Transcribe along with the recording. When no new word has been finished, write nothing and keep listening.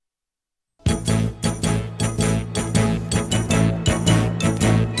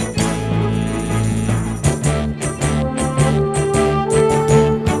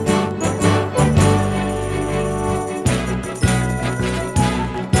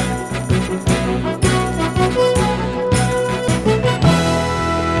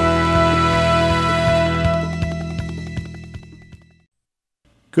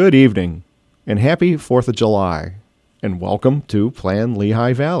Good evening, and happy 4th of July, and welcome to Plan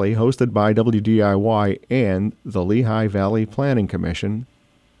Lehigh Valley, hosted by WDIY and the Lehigh Valley Planning Commission,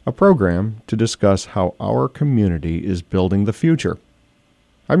 a program to discuss how our community is building the future.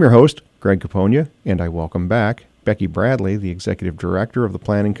 I'm your host, Greg Capogna, and I welcome back Becky Bradley, the Executive Director of the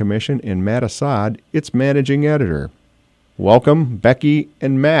Planning Commission, and Matt Assad, its Managing Editor. Welcome, Becky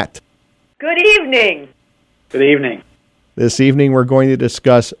and Matt. Good evening. Good evening. This evening we're going to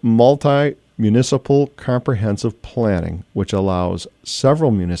discuss Multi-Municipal Comprehensive Planning, which allows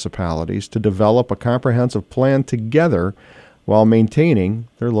several municipalities to develop a comprehensive plan together while maintaining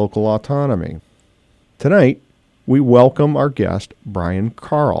their local autonomy. Tonight, we welcome our guest, Brian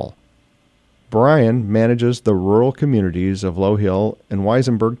Carl. Brian manages the rural communities of Lowhill and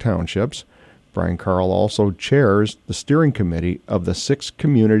Weisenberg Townships. Brian Carl also chairs the steering committee of the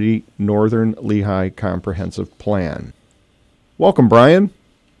 6-community Northern Lehigh Comprehensive Plan. Welcome, Brian.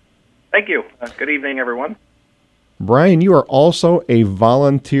 Thank you. Good evening, everyone. Brian, you are also a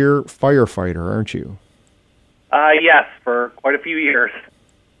volunteer firefighter, aren't you? Yes, for quite a few years.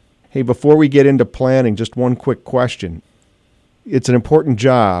 Hey, before we get into planning, just one quick question. It's an important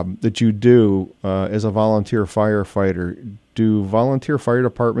job that you do as a volunteer firefighter. Do volunteer fire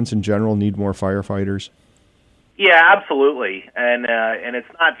departments in general need more firefighters? Yeah, absolutely. And it's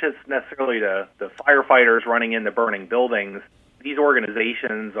not just necessarily the firefighters running into burning buildings. These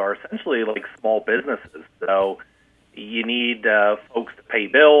organizations are essentially like small businesses. So you need folks to pay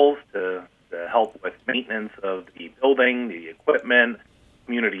bills, to help with maintenance of the building, the equipment,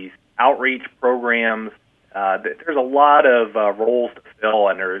 community outreach programs. There's a lot of roles to fill,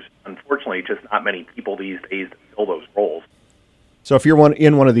 and there's unfortunately just not many people these days to fill those roles. So if you're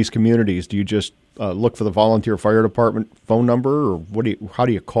in one of these communities, do you just look for the volunteer fire department phone number, or how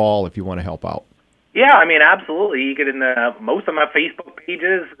do you call if you want to help out? Yeah, I mean, absolutely. You get in most of them have Facebook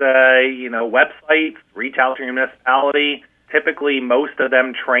pages, websites, reach out to your municipality. Typically, most of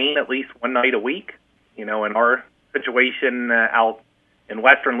them train at least one night a week. In our situation out in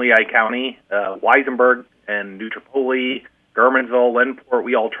western Lehigh County, Weisenberg and New Tripoli, Gurmansville, Linport,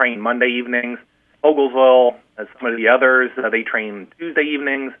 we all train Monday evenings. Oglesville, as some of the others, they train Tuesday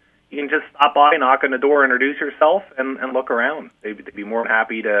evenings. You can just stop by, knock on the door, introduce yourself, and look around. They'd be more than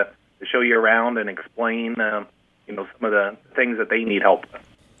happy to show you around and explain, some of the things that they need help with.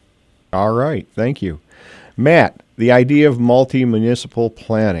 All right, thank you. Matt, the idea of multi-municipal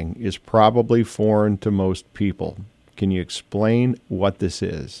planning is probably foreign to most people. Can you explain what this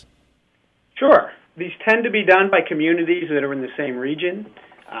is? Sure. These tend to be done by communities that are in the same region.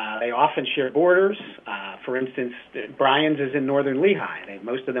 They often share borders. For instance, Brian's is in northern Lehigh.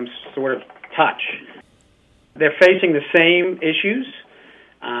 Most of them sort of touch. They're facing the same issues.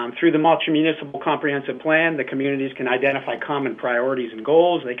 Through the Multi-Municipal Comprehensive Plan, the communities can identify common priorities and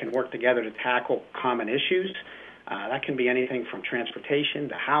goals. They can work together to tackle common issues. That can be anything from transportation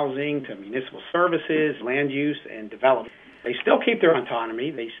to housing to municipal services, land use, and development. They still keep their autonomy.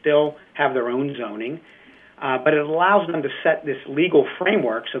 They still have their own zoning. But it allows them to set this legal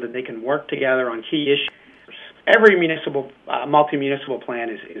framework so that they can work together on key issues. Every multi-municipal plan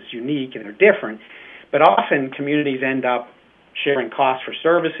is unique and they're different, but often communities end up sharing costs for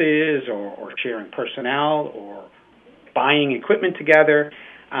services or sharing personnel or buying equipment together.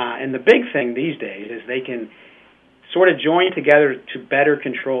 And the big thing these days is they can sort of join together to better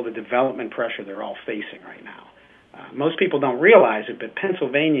control the development pressure they're all facing right now. Most people don't realize it, but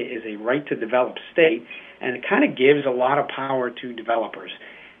Pennsylvania is a right-to-develop state, and it kind of gives a lot of power to developers.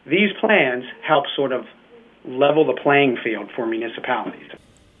 These plans help sort of level the playing field for municipalities.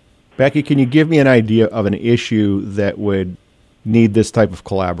 Becky, can you give me an idea of an issue that would need this type of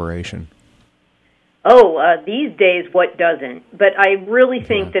collaboration? These days, what doesn't? But I really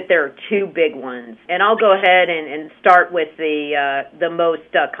think that there are two big ones. And I'll go ahead and start with the most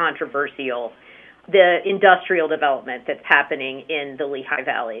controversial, the industrial development that's happening in the Lehigh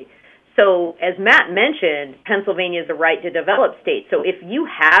Valley. So as Matt mentioned, Pennsylvania is a right-to-develop state. So if you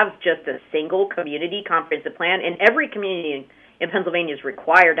have just a single community comprehensive plan, and every community in Pennsylvania is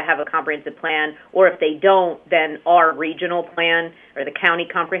required to have a comprehensive plan, or if they don't, then our regional plan or the county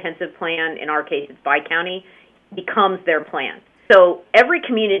comprehensive plan, in our case it's by county, becomes their plan. So every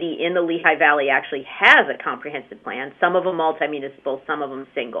community in the Lehigh Valley actually has a comprehensive plan, some of them multi-municipal, some of them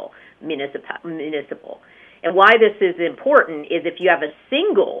single municipal. And why this is important is if you have a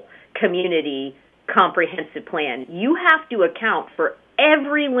single community comprehensive plan, you have to account for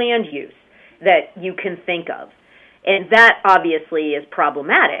every land use that you can think of. And that obviously is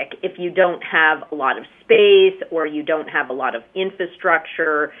problematic if you don't have a lot of space or you don't have a lot of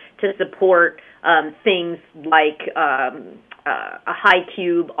infrastructure to support things like a high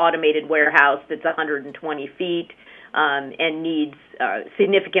cube automated warehouse that's 120 feet and needs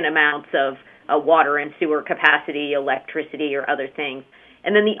significant amounts of water and sewer capacity, electricity, or other things.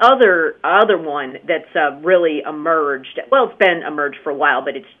 And then the other one that's really emerged, well, it's been emerged for a while,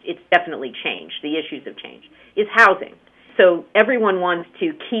 but it's definitely changed. The issues have changed, is housing. So everyone wants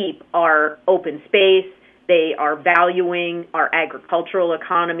to keep our open space. They are valuing our agricultural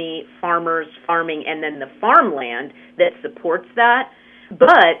economy, farmers, farming, and then the farmland that supports that.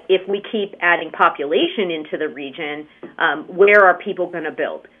 But if we keep adding population into the region, where are people going to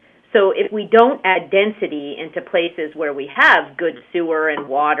build? So if we don't add density into places where we have good sewer and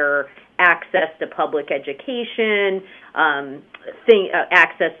water, access to public education,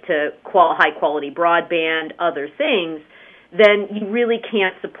 access to high-quality broadband, other things, then you really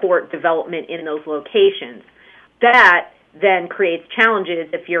can't support development in those locations. That then creates challenges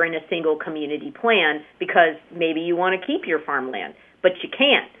if you're in a single community plan, because maybe you want to keep your farmland, but you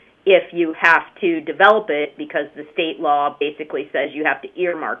can't if you have to develop it because the state law basically says you have to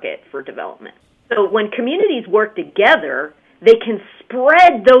earmark it for development. So when communities work together, they can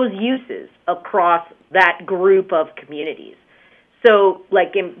spread those uses across that group of communities. So,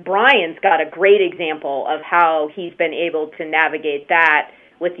 like, Brian's got a great example of how he's been able to navigate that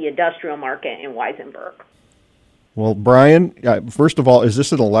with the industrial market in Weisenberg. Well, Brian, first of all, is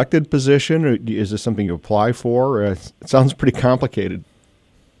this an elected position, or is this something you apply for? It sounds pretty complicated.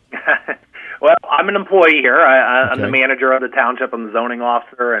 Well, I'm an employee here. I'm Okay. the manager of the township. I'm the zoning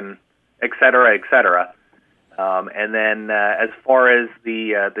officer, and et cetera, et cetera. And then as far as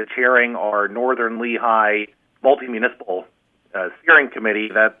the chairing our Northern Lehigh Multi-Municipal Steering Committee,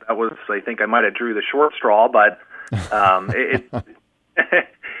 that was, I think I might have drew the short straw, but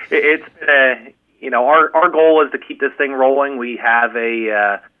it's been our goal is to keep this thing rolling. We have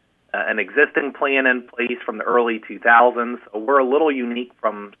an existing plan in place from the early 2000s. So we're a little unique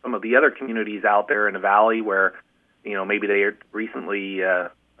from some of the other communities out there in the valley where, maybe they recently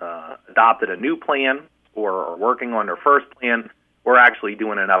adopted a new plan or are working on their first plan. We're actually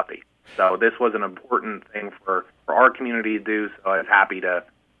doing an update. So this was an important thing for our community to do, so I was happy to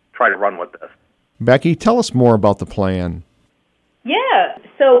try to run with this. Becky, tell us more about the plan. Yeah,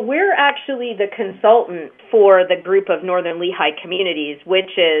 so we're actually the consultant for the group of Northern Lehigh communities,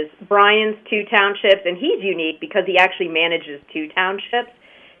 which is Brian's 2 townships, and he's unique because he actually manages 2 townships.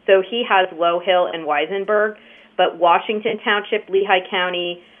 So he has Lowhill and Weisenberg, but Washington Township, Lehigh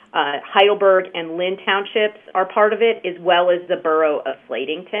County, Heidelberg, and Lynn Townships are part of it, as well as the borough of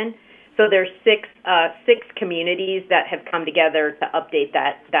Slatington. So there's six communities that have come together to update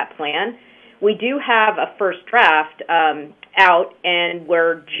that plan. We do have a first draft out, and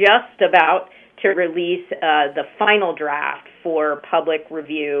we're just about to release the final draft for public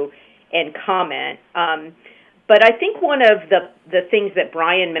review and comment. But I think one of the things that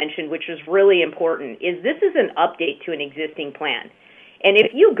Brian mentioned, which is really important, is this is an update to an existing plan. And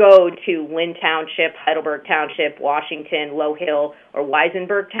if you go to Lynn Township, Heidelberg Township, Washington, Lowhill, or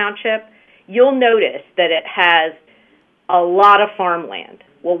Weisenberg Township, you'll notice that it has a lot of farmland.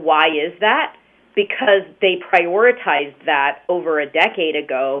 Well, why is that? Because they prioritized that over a decade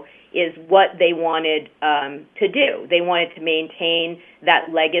ago is what they wanted to do. They wanted to maintain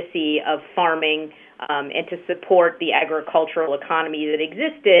that legacy of farming and to support the agricultural economy that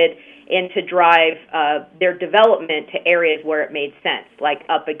existed and to drive their development to areas where it made sense, like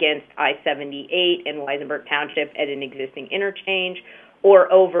up against I-78 in Weisenberg Township at an existing interchange,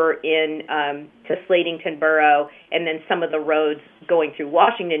 or over in to Slatington Borough, and then some of the roads going through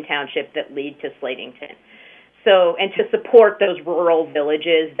Washington Township that lead to Slatington. So, and to support those rural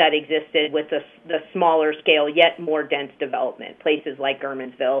villages that existed with the smaller scale, yet more dense development, places like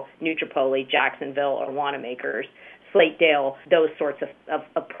Gurmansville, New Tripoli, Jacksonville, or Wanamakers, Slatedale, those sorts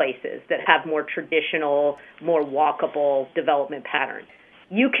of places that have more traditional, more walkable development patterns.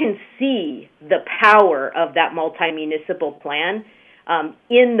 You can see the power of that multi-municipal plan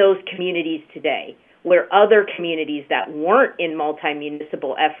in those communities today, where other communities that weren't in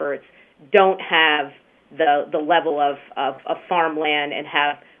multi-municipal efforts don't have the level of farmland and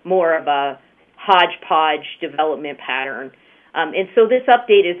have more of a hodgepodge development pattern. And so this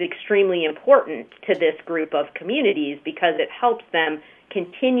update is extremely important to this group of communities because it helps them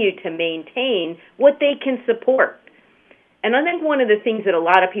continue to maintain what they can support. And I think one of the things that a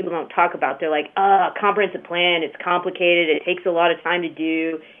lot of people don't talk about, they're like, comprehensive plan, it's complicated, it takes a lot of time to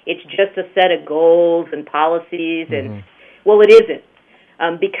do, it's just a set of goals and policies, and well, it isn't.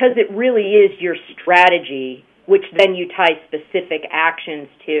 Because it really is your strategy, which then you tie specific actions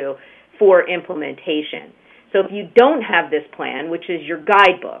to for implementation. So if you don't have this plan, which is your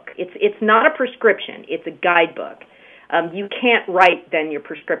guidebook, it's not a prescription, it's a guidebook. you can't write then your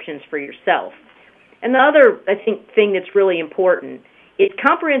prescriptions for yourself. And the other, I think, thing that's really important is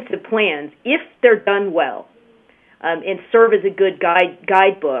comprehensive plans, if they're done well and serve as a good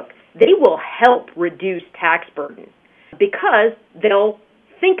guidebook, they will help reduce tax burden because they'll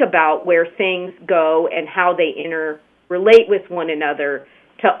think about where things go and how they interrelate with one another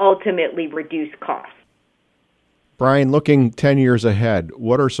to ultimately reduce costs. Brian, looking 10 years ahead,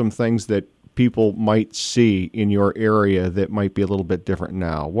 what are some things that people might see in your area that might be a little bit different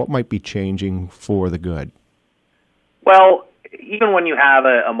now? What might be changing for the good? Well, even when you have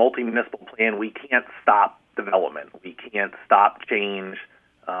a multi-municipal plan, we can't stop development. We can't stop change,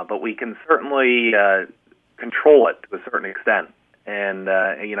 but we can certainly control it to a certain extent. And,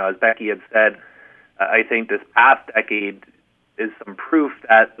 as Becky had said, I think this past decade is some proof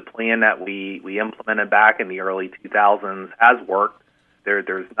that the plan that we implemented back in the early 2000s has worked.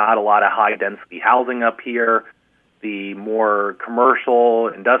 There's not a lot of high-density housing up here. The more commercial,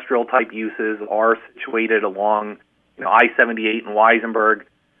 industrial-type uses are situated along I-78 and Weisenberg,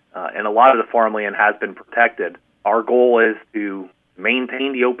 and a lot of the farmland has been protected. Our goal is to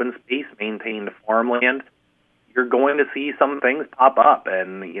maintain the open space, maintain the farmland. You're going to see some things pop up,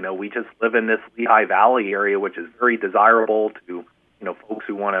 and we just live in this Lehigh Valley area, which is very desirable to folks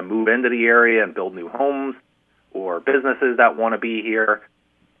who want to move into the area and build new homes, or businesses that want to be here,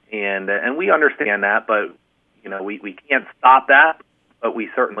 and we understand that, but we can't stop that, but we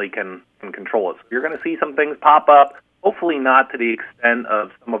certainly can control it. So you're going to see some things pop up, hopefully not to the extent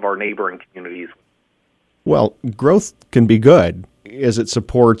of some of our neighboring communities. Well, growth can be good as it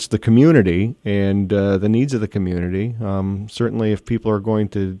supports the community and the needs of the community. Certainly, if people are going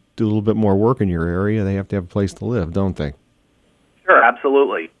to do a little bit more work in your area, they have to have a place to live, don't they? Sure,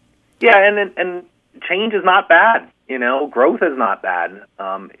 absolutely. Yeah, and change is not bad. Growth is not bad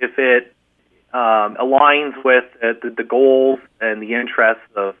if it aligns with the goals and the interests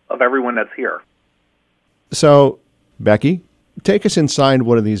of everyone that's here. So, Becky, take us inside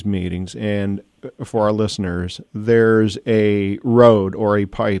one of these meetings, and for our listeners, there's a road or a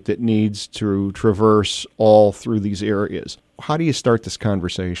pipe that needs to traverse all through these areas. How do you start this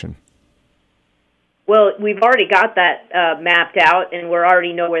conversation? Well, we've already got that mapped out, and we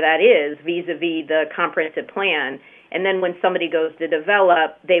already know where that is vis-a-vis the comprehensive plan. And then when somebody goes to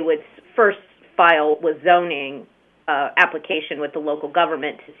develop, they would first file with zoning application with the local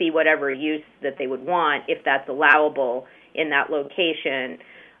government to see whatever use that they would want, if that's allowable in that location.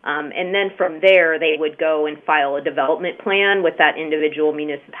 And then from there, they would go and file a development plan with that individual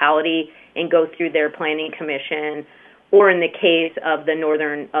municipality and go through their planning commission. Or in the case of the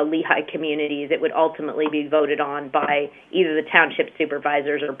northern Lehigh communities, it would ultimately be voted on by either the township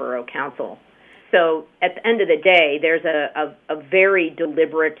supervisors or borough council. So at the end of the day, there's a very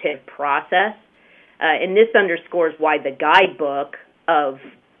deliberative process. And this underscores why the guidebook of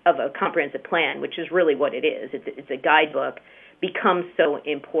a comprehensive plan, which is really what it is, it's a guidebook, becomes so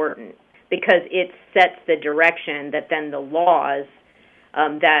important because it sets the direction that then the laws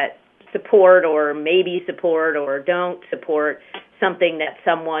that support or maybe support or don't support something that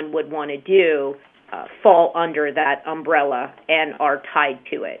someone would want to do fall under that umbrella and are tied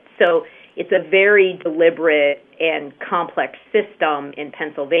to it. So it's a very deliberate and complex system in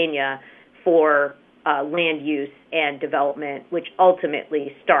Pennsylvania for land use and development, which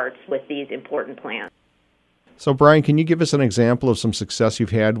ultimately starts with these important plans. So, Brian, can you give us an example of some success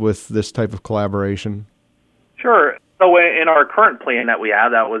you've had with this type of collaboration? Sure. So in our current plan that we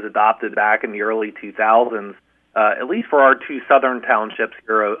have that was adopted back in the early 2000s, at least for our two southern townships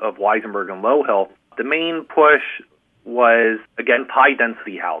here of Weisenberg and Lowhill, the main push was, again,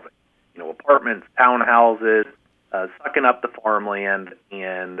 high-density housing. Apartments, townhouses, sucking up the farmland,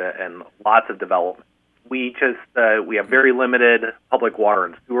 and lots of development. We have very limited public water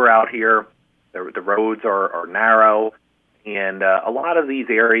and sewer out here. The roads are narrow, and a lot of these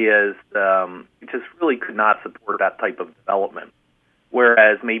areas just really could not support that type of development,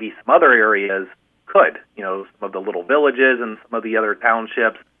 whereas maybe some other areas could. Some of the little villages and some of the other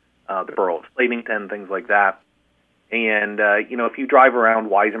townships, the borough of Slatington, things like that. And, if you drive around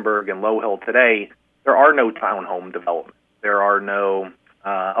Weisenberg and Lowhill today, there are no townhome development. There are no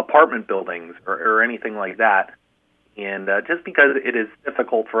apartment buildings or anything like that. And just because it is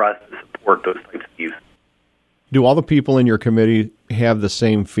difficult for us to support those types of use. Do all the people in your committee have the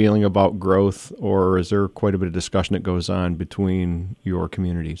same feeling about growth, or is there quite a bit of discussion that goes on between your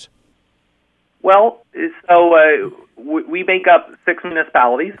communities? Well, so we make up 6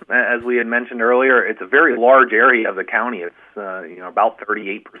 municipalities, as we had mentioned earlier. It's a very large area of the county. It's about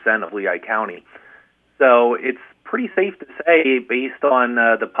 38% of Lehigh County. So it's pretty safe to say, based on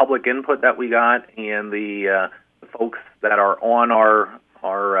the public input that we got and the folks that are on our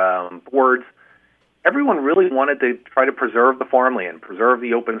boards, everyone really wanted to try to preserve the farmland, preserve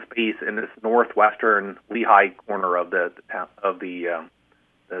the open space in this northwestern Lehigh corner of the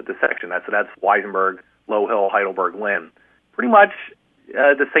section. That's Weisenberg, Lowhill, Heidelberg, Lynn. Pretty much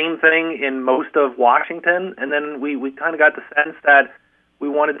the same thing in most of Washington, and then we kind of got the sense that we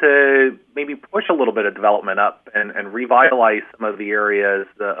wanted to maybe push a little bit of development up and revitalize some of the areas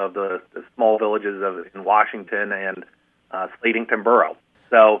of the small villages in Washington and Slatington Borough.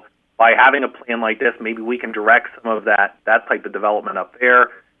 So by having a plan like this, maybe we can direct some of that type of development up there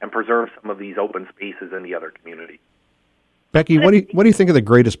and preserve some of these open spaces in the other communities. Becky, what do you think are the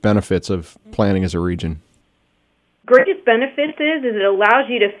greatest benefits of planning as a region? Greatest benefits is it allows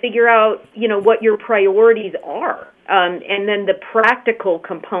you to figure out, what your priorities are, and then the practical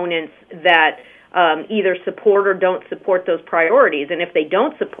components that either support or don't support those priorities. And if they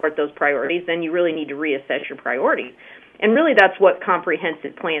don't support those priorities, then you really need to reassess your priorities. And really that's what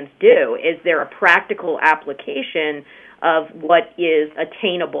comprehensive plans do, is they're a practical application of what is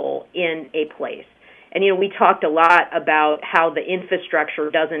attainable in a place. And, we talked a lot about how the infrastructure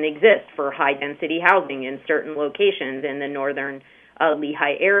doesn't exist for high-density housing in certain locations in the northern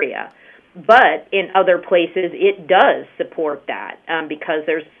Lehigh area. But in other places, it does support that because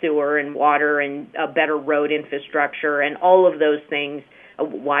there's sewer and water and a better road infrastructure and all of those things,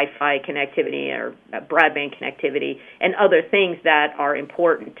 Wi-Fi connectivity or broadband connectivity, and other things that are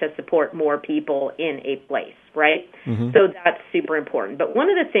important to support more people in a place, right? Mm-hmm. So that's super important. But one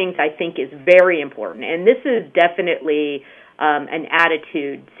of the things I think is very important, and this is definitely an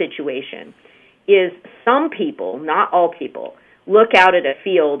attitude situation, is some people, not all people, look out at a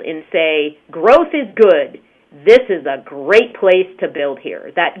field and say, growth is good. This is a great place to build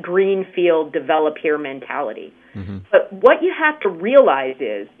here, that greenfield, develop here mentality. Mm-hmm. But what you have to realize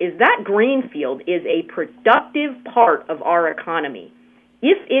is that greenfield is a productive part of our economy.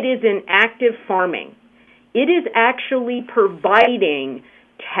 If it is in active farming, it is actually providing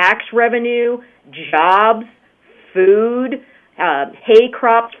tax revenue, jobs, food, hay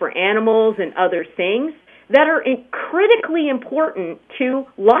crops for animals and other things that are critically important to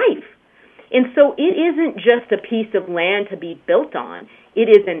life. And so it isn't just a piece of land to be built on. It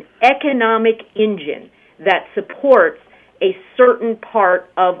is an economic engine that supports a certain part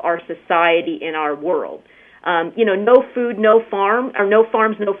of our society in our world. No food, no farm, or no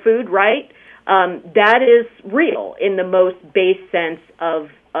farms, no food, right? That is real in the most base sense of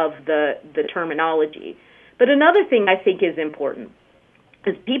the terminology. But another thing I think is important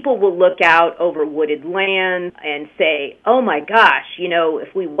is people will look out over wooded land and say, oh my gosh,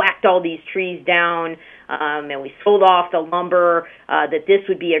 if we whacked all these trees down and we sold off the lumber, that this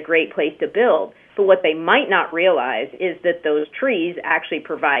would be a great place to build. But what they might not realize is that those trees actually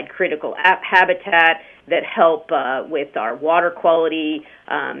provide critical habitat that help with our water quality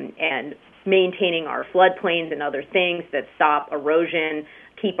and maintaining our floodplains and other things that stop erosion,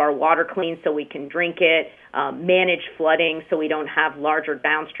 keep our water clean so we can drink it, manage flooding so we don't have larger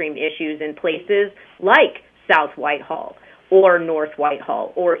downstream issues in places like South Whitehall or North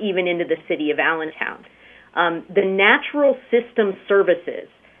Whitehall or even into the city of Allentown. The natural system services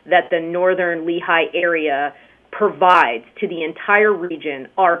that the northern Lehigh area provides to the entire region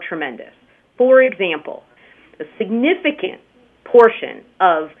are tremendous. For example, a significant portion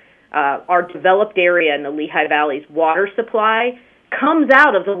of our developed area in the Lehigh Valley's water supply comes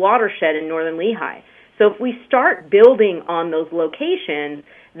out of the watershed in northern Lehigh. So if we start building on those locations,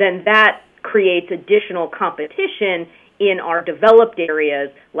 then that creates additional competition in our developed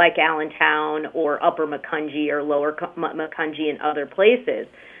areas like Allentown or Upper Macungie or Lower Macungie and other places,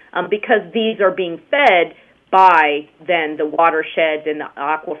 because these are being fed by then the watersheds and the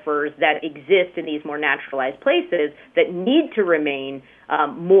aquifers that exist in these more naturalized places that need to remain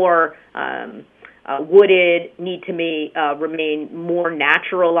more wooded, need to remain more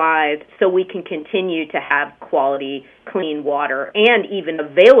naturalized so we can continue to have quality, clean water and even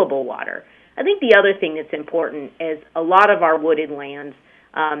available water. I think the other thing that's important is a lot of our wooded lands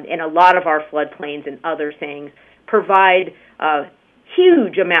and a lot of our floodplains and other things provide a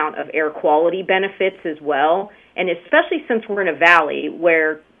huge amount of air quality benefits as well, and especially since we're in a valley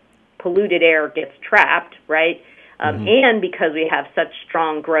where polluted air gets trapped, right? And because we have such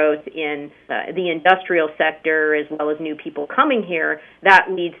strong growth in the industrial sector as well as new people coming here, that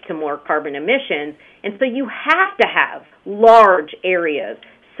leads to more carbon emissions. And so you have to have large areas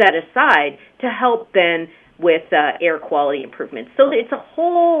set aside to help then with air quality improvements. So it's a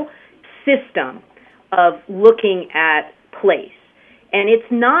whole system of looking at place, and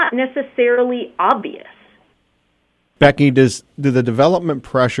it's not necessarily obvious. Becky, do the development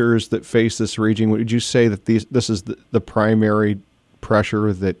pressures that face this region, would you say that this is the primary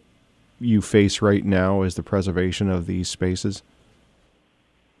pressure that you face right now, is the preservation of these spaces?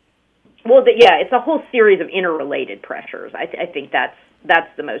 Well, it's a whole series of interrelated pressures. I think that's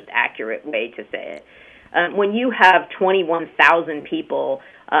the most accurate way to say it. When you have 21,000 people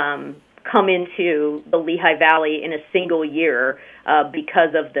come into the Lehigh Valley in a single year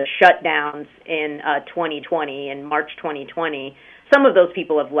because of the shutdowns in 2020, in March 2020, some of those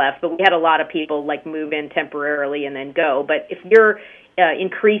people have left, but we had a lot of people move in temporarily and then go. But if you're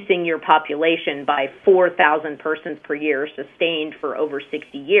increasing your population by 4,000 persons per year, sustained for over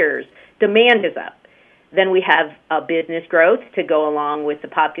 60 years, demand is up. Then we have business growth to go along with the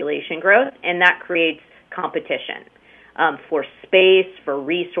population growth, and that creates competition for space, for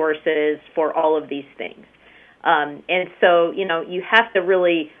resources, for all of these things. And so, you have to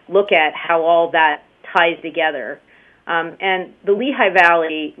really look at how all that ties together. And the Lehigh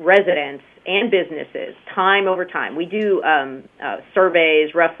Valley residents and businesses, time over time, we do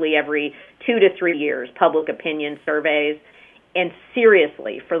surveys roughly every 2 to 3 years, public opinion surveys. And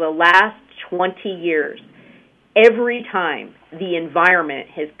seriously, for the last 20 years, every time the environment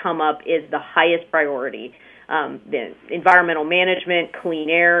has come up is the highest priority. The environmental management, clean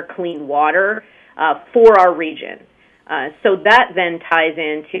air, clean water for our region. So that then ties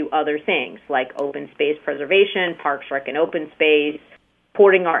into other things like open space preservation, parks, rec, and open space,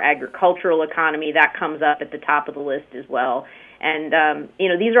 supporting our agricultural economy. That comes up at the top of the list as well. And,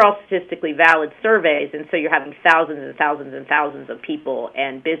 these are all statistically valid surveys, and so you're having thousands and thousands and thousands of people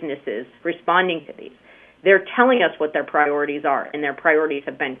and businesses responding to these. They're telling us what their priorities are, and their priorities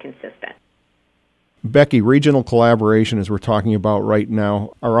have been consistent. Becky, regional collaboration, as we're talking about right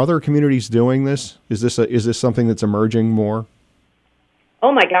now, are other communities doing this? Is this something that's emerging more?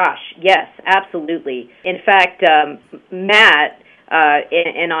 Oh my gosh, yes, absolutely. In fact, Matt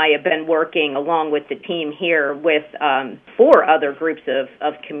and I have been working along with the team here with 4 other groups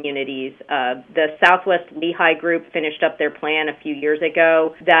of communities. The Southwest Lehigh group finished up their plan a few years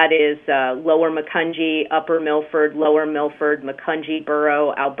ago. That is Lower Macungie, Upper Milford, Lower Milford, Macungie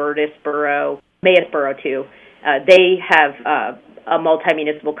Borough, Albertus Borough, Mayes Borough too. They have a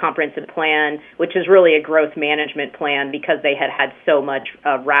multi-municipal comprehensive plan, which is really a growth management plan because they had so much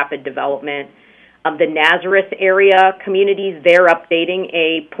rapid development. The Nazareth area communities, they're updating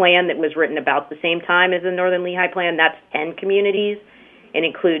a plan that was written about the same time as the Northern Lehigh plan. That's 10 communities. It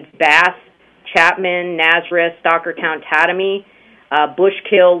includes Bass, Chapman, Nazareth, Stockertown, Tatamy,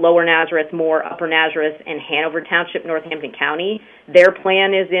 Bushkill, Lower Nazareth, Moore, Upper Nazareth, and Hanover Township, Northampton County. Their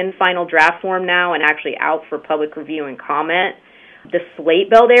plan is in final draft form now and actually out for public review and comment. The Slate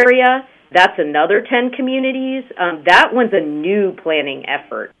Belt area, that's another 10 communities. That one's a new planning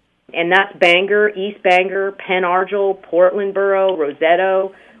effort. And that's Bangor, East Bangor, Penn Argyl, Portland Borough,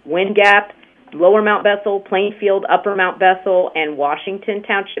 Rosetto, Wind Gap, Lower Mount Bethel, Plainfield, Upper Mount Bethel, and Washington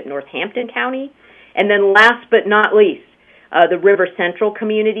Township, Northampton County. And then last but not least, the River Central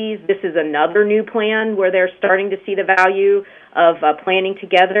communities. This is another new plan where they're starting to see the value of planning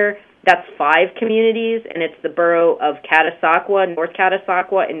together. That's 5 communities, and it's the borough of Catasauqua, North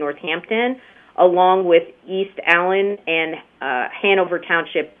Catasauqua, and Northampton, along with East Allen and Hanover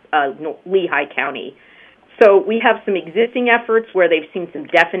Township, Lehigh County. So we have some existing efforts where they've seen some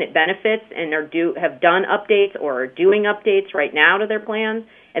definite benefits and have done updates or are doing updates right now to their plans.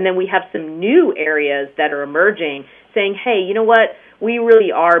 And then we have some new areas that are emerging saying, hey, you know what, we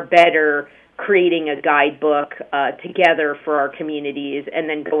really are better creating a guidebook together for our communities and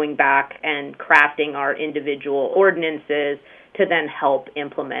then going back and crafting our individual ordinances to then help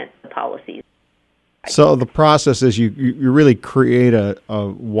implement the policies. So the process is you really create a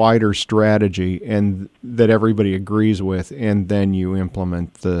wider strategy and that everybody agrees with, and then you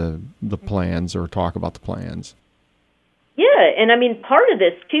implement the plans or talk about the plans. Yeah, and I mean part of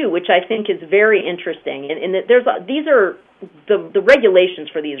this too, which I think is very interesting, and these are the regulations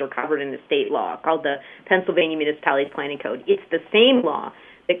for these are covered in the state law called the Pennsylvania Municipalities Planning Code. It's the same law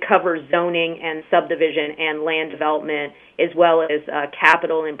that covers zoning and subdivision and land development, as well as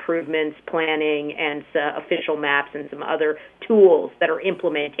capital improvements, planning, and official maps and some other tools that are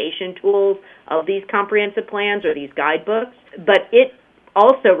implementation tools of these comprehensive plans or these guidebooks. But it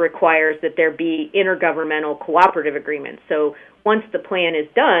also requires that there be intergovernmental cooperative agreements. So once the plan is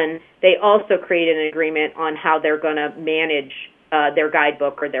done, they also create an agreement on how they're going to manage their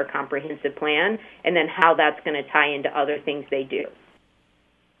guidebook or their comprehensive plan, and then how that's going to tie into other things they do.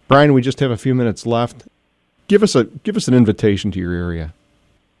 Brian, we just have a few minutes left. Give us an invitation to your area.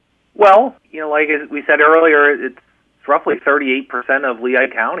 Well, like we said earlier, it's roughly 38% of Lehigh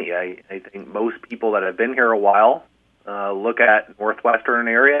County. I think most people that have been here a while look at northwestern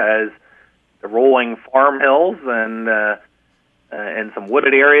area as the rolling farm hills and some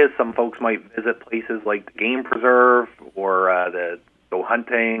wooded areas. Some folks might visit places like the game preserve or go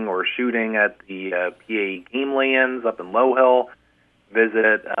hunting or shooting at the PA game lands up in Lowhill.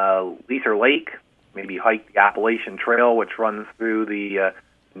 Visit Leaser Lake, maybe hike the Appalachian Trail, which runs through the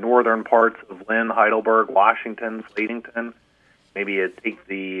northern parts of Lynn, Heidelberg, Washington, Slatington. Maybe take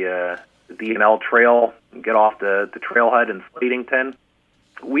the D&L Trail and get off the trailhead in Slatington.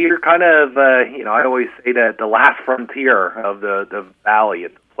 We're kind of, I always say that the last frontier of the valley.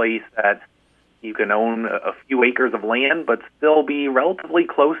 It's a place that you can own a few acres of land, but still be relatively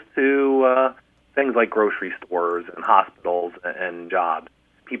close to things like grocery stores and hospitals and jobs.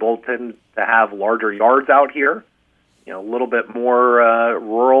 People tend to have larger yards out here, a little bit more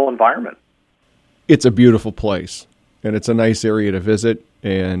rural environment. It's a beautiful place, and it's a nice area to visit,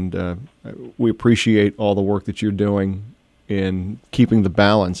 and we appreciate all the work that you're doing in keeping the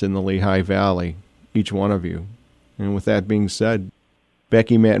balance in the Lehigh Valley, each one of you. And with that being said,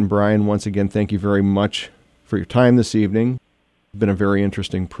 Becky, Matt, and Brian, once again, thank you very much for your time this evening. It's been a very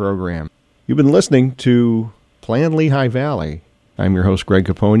interesting program. You've been listening to Plan Lehigh Valley. I'm your host, Greg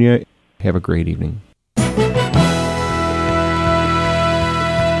Capogna. Have a great evening.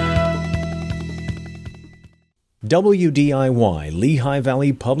 WDIY Lehigh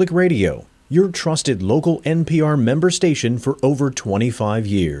Valley Public Radio, your trusted local NPR member station for over 25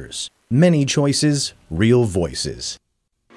 years. Many choices, real voices.